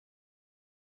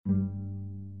So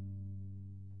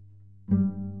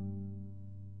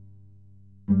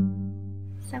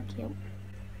cute. Oh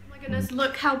my goodness,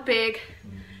 look how big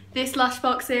this Lush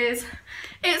box is.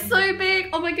 It's so big.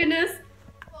 Oh my goodness.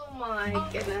 Oh my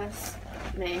goodness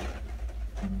me.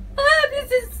 Ah,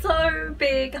 this is so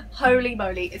big. Holy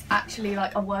moly, it's actually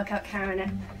like a workout carrying it.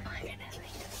 Oh my goodness me.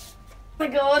 Oh my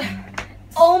god.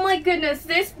 Oh my goodness,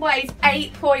 this weighs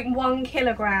 8.1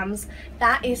 kilograms.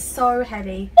 That is so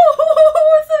heavy.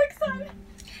 Oh, I'm so excited.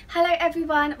 Hello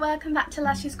everyone, welcome back to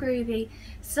Lush's Groovy.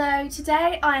 So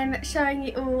today I'm showing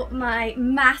you all my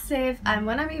massive, and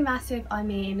when I mean massive, I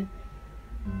mean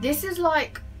this is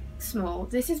like small,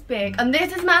 this is big, and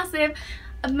this is massive.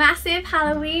 A massive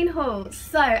Halloween haul.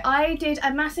 So I did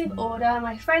a massive order.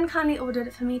 My friend kindly ordered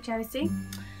it for me, Josie.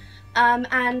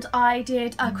 And I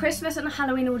did a Christmas and a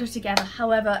Halloween order together.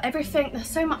 However, everything, there's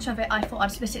so much of it, I thought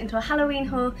I'd split it into a Halloween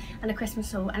haul and a Christmas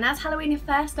haul. And as Halloween is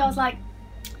first, I was like,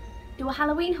 do a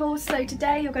Halloween haul. So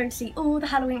today you're going to see all the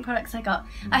Halloween products I got.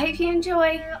 I hope you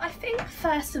enjoy. I think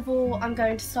first of all, I'm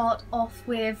going to start off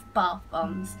with bath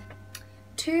bombs.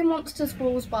 2 Monsters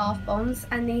Balls bath bombs,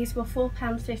 and these were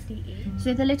 £4.50 each.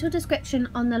 So the little description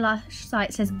on the Lush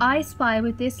site says, I spy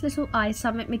with this little eye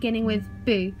something beginning with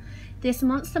boo. This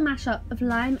monster mashup of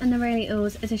lime and the neroli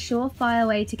oils is a surefire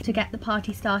way to get the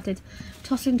party started.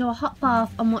 Toss into a hot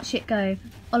bath and watch it go.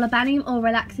 Olabanium oil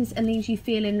relaxes and leaves you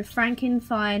feeling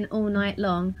Frankenfine all night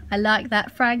long. I like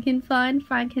that, Frankenfine,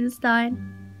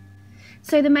 Frankenstein.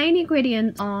 So the main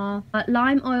ingredients are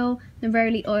lime oil,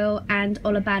 neroli oil and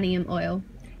olabanium oil.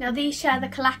 Now these share the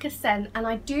Kalaka scent, and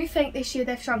I do think this year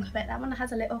they've shrunk a bit. That one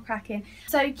has a little crack in.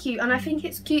 So cute, and I think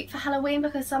it's cute for Halloween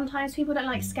because sometimes people don't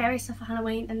like scary stuff for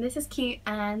Halloween, and this is cute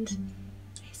and it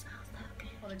smells so good.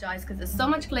 I apologise because there's so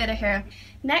much glitter here.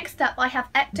 Next up I have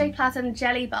Ectoplasm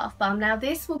Jelly Bath Bomb. Now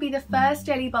this will be the first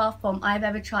jelly bath bomb I've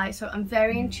ever tried, so I'm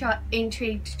very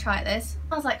intrigued to try this. It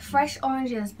smells like fresh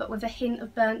oranges but with a hint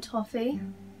of burnt toffee.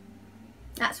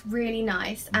 That's really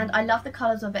nice, and I love the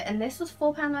colours of it, and this was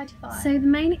 £4.95. So the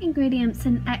main ingredients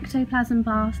in Ectoplasm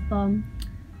Bath Bomb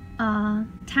are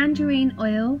tangerine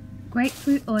oil,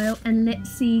 grapefruit oil and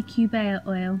linseed cubea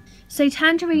oil. So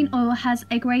tangerine oil has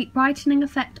a great brightening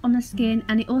effect on the skin,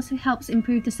 and it also helps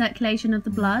improve the circulation of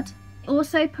the blood. It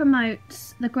also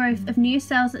promotes the growth of new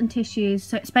cells and tissues,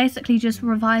 so it's basically just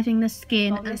reviving the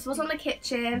skin. And this was on the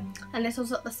kitchen, and this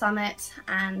was at the summit,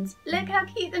 and look how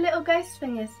cute the little ghost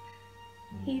thing is.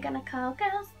 Who you gonna call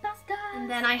Ghostbusters? And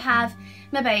then I have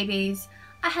my babies.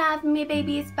 I have my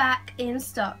babies back in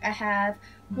stock. I have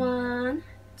 1,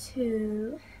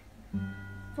 2,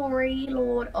 3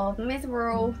 Lord of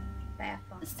Miserable bath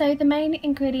bombs. So the main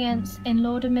ingredients in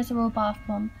Lord of Miserable bath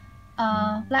bomb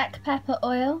are black pepper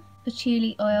oil,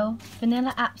 patchouli oil,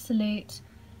 vanilla absolute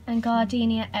and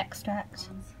gardenia extract.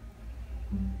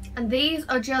 And these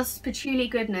are just patchouli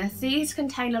goodness. These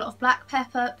contain a lot of black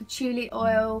pepper, patchouli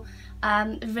oil,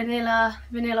 vanilla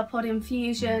pod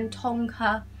infusion,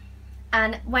 tonka,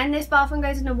 and when this bath bomb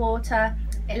goes in the water,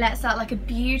 it lets out like a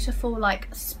beautiful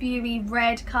like spewy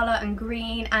red colour and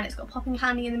green, and it's got popping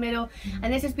candy in the middle,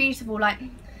 and this is beautiful. Like,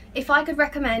 if I could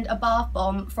recommend a bath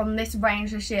bomb from this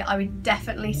range this year, I would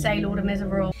definitely say Lord of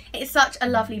Miserable. It's such a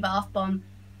lovely bath bomb.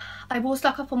 I will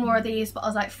stock up on more of these, but I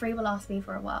was like, free will last me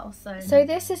for a while. So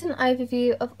this is an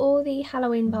overview of all the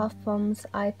Halloween bath bombs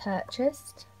I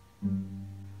purchased.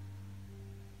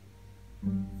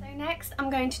 So next I'm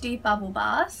going to do bubble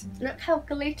bars. Look how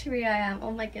glittery I am,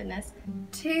 oh my goodness.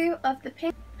 2 of the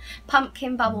pink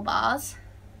pumpkin bubble bars.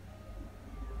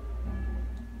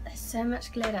 There's so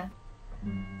much glitter.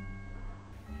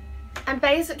 And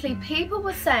basically people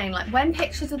were saying, like when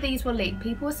pictures of these were leaked,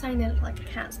 people were saying they look like a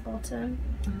cat's bottom.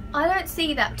 I don't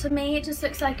see that. To me it just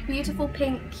looks like a beautiful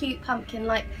pink cute pumpkin.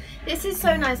 Like, this is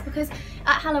so nice because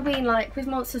at Halloween, like with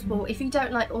Monsters Ball, if you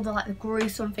don't like all the like the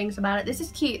gruesome things about it, this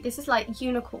is cute. This is like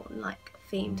unicorn like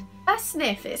themed. First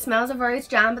sniff, it smells of rose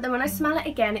jam, but then when I smell it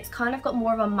again, it's kind of got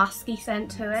more of a musky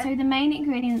scent to it. So the main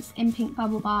ingredients in pink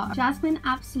bubble bar are jasmine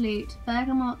absolute,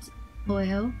 bergamot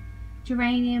oil,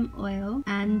 geranium oil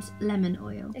and lemon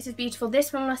oil. This is beautiful.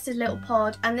 This one lasted a little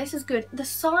pod, and this is good. The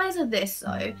size of this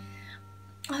though,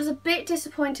 I was a bit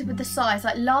disappointed with the size.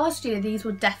 Like last year these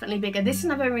were definitely bigger. This is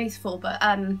never released full, but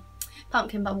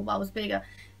pumpkin bubble bar was bigger.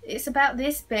 It's about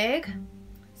this big,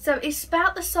 so it's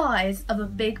about the size of a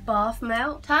big bath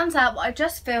melt. Turns out what I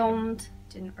just filmed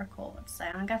didn't record, so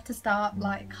I'm gonna have to start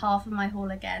like half of my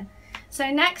haul again. So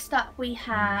next up we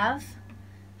have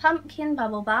pumpkin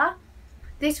bubble bar.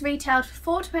 This retailed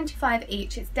for £4.25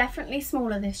 each. It's definitely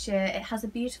smaller this year. It has a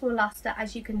beautiful luster,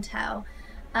 as you can tell.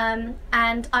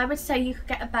 And I would say you could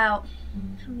get about,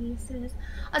 how many uses?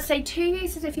 I'd say 2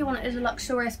 uses if you wanted a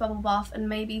luxurious bubble bath, and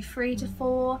maybe 3 to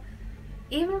 4,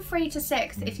 even 3 to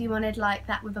 6 if you wanted like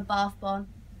that with a bath bomb.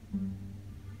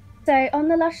 So on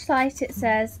the Lush site it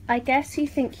says, I guess you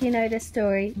think you know this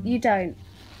story. You don't.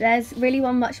 There's really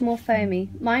one much more foamy.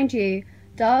 Mind you,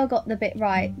 Dial got the bit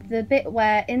right. The bit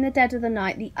where, in the dead of the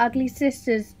night, the ugly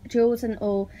sisters, jewels and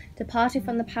all, departed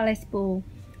from the palace ball,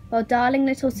 while darling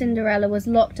little Cinderella was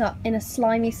locked up in a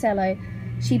slimy cellar.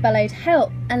 She bellowed,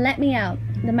 help, and let me out.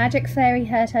 The magic fairy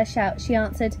heard her shout. She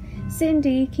answered,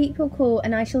 Cindy, keep your cool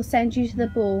and I shall send you to the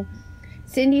ball.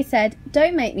 Cindy said,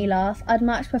 don't make me laugh, I'd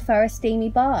much prefer a steamy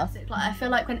bath. I feel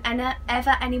like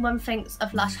whenever anyone thinks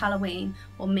of Lush Halloween,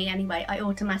 or me anyway, I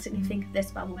automatically think of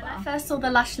this bubble bath. When I first saw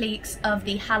the Lush leaks of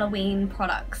the Halloween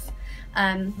products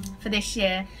for this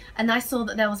year, and I saw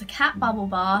that there was a cat bubble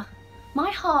bar, my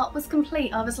heart was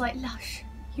complete. I was like, Lush,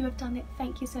 you have done it,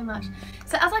 thank you so much.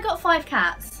 So as I got 5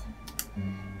 cats,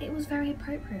 it was very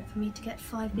appropriate for me to get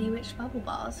 5 Bewitched bubble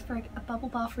bars, for a bubble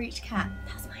bar for each cat.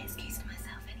 That's my excuse to myself.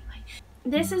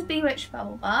 This is Bewitched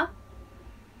Bubble Bar,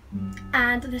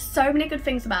 and there's so many good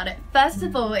things about it. First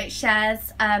of all, it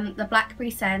shares the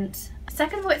blackberry scent.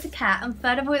 Second of all, it's a cat, and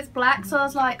third of all, it's black. So I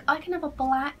was like, I can have a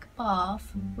black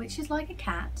bath, which is like a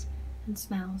cat, and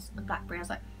smells of blackberry. I was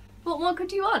like, what more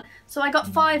could you want? So I got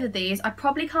 5 of these. I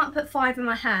probably can't put 5 in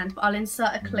my hand, but I'll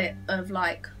insert a clip of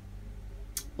like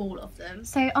all of them.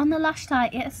 So on the Lush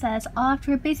site, it says,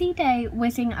 after a busy day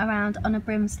whizzing around on a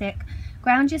broomstick,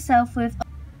 ground yourself with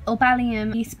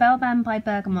Orbalium, be spellbound by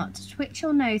bergamot. Twitch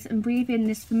your nose and breathe in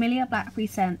this familiar blackberry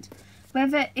scent.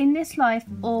 Whether in this life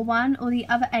or one or the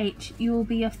other H, you will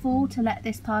be a fool to let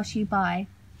this pass you by.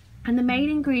 And the main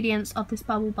ingredients of this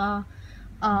bubble bar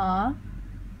are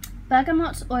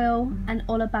bergamot oil and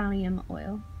Orbalium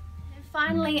oil.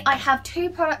 Finally, I have 2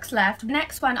 products left. The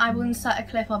next one I will insert a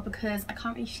clip of because I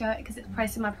can't really show it because it's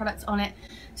posted my products on it.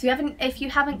 So if you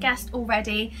haven't guessed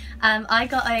already, I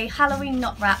got a Halloween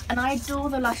knot wrap, and I adore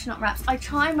the Lush knot wraps. I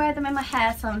try and wear them in my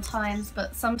hair sometimes,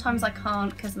 but sometimes I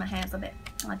can't because my hair's a bit,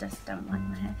 I just don't like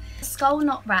my hair. Skull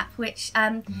knot wrap, which,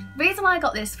 the reason why I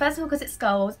got this, first of all because it's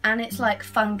skulls and it's like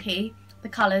funky, the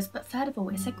colours, but third of all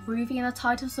it's like groovy in the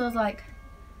title, so I was like,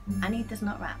 I need this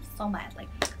knot wrap so badly.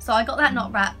 So I got that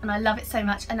knot wrap and I love it so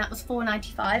much, and that was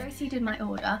 $4.95. Josie did my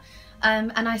order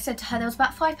and I said to her there was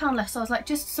about £5 left, so I was like,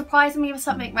 just surprising me with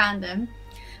something random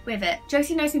with it.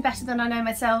 Josie knows me better than I know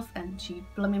myself, and she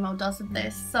blooming well does with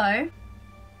this. So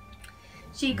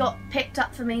she got picked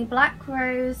up for me Black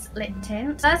Rose lip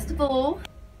tint. First of all,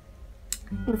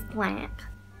 it's black.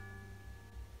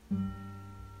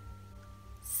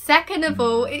 Second of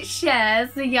all, it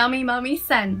shares the Yummy Mummy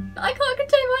scent. I can't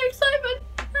contain my excitement.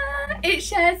 It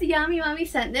shares the Yummy Mummy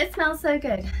scent. This smells so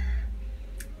good.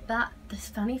 But the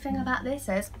funny thing about this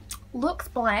is, looks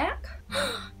black.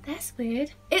 That's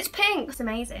weird. It's pink. It's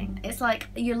amazing. It's like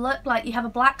you look like you have a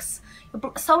black,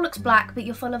 your soul looks black, but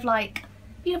you're full of like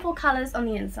beautiful colours on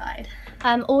the inside.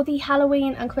 All the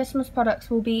Halloween and Christmas products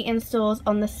will be in stores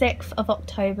on the 6th of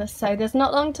October, so there's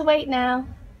not long to wait now.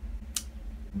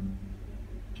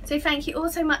 So thank you all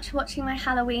so much for watching my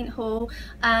Halloween haul.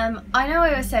 I know I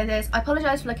always say this, I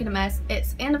apologise for looking a mess.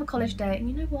 It's the end of a college day, and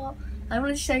you know what? I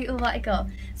wanted to show you all that I got.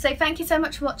 So thank you so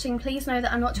much for watching. Please know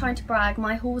that I'm not trying to brag.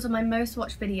 My hauls are my most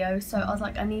watched videos, so I was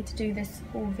like, I need to do this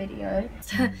haul video.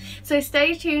 So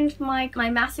stay tuned for my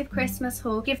massive Christmas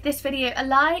haul. Give this video a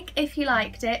like if you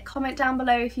liked it. Comment down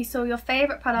below if you saw your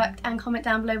favourite product, and comment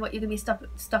down below what you're going to be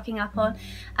stocking up on.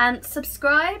 And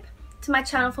subscribe to my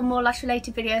channel for more Lush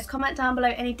related videos. Comment down below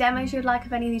any demos you'd like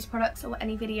of any of these products, or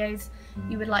any videos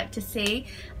you would like to see.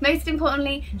 Most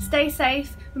importantly, stay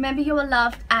safe, remember you are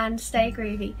loved, and stay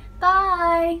groovy.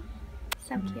 Bye!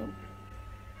 So cute.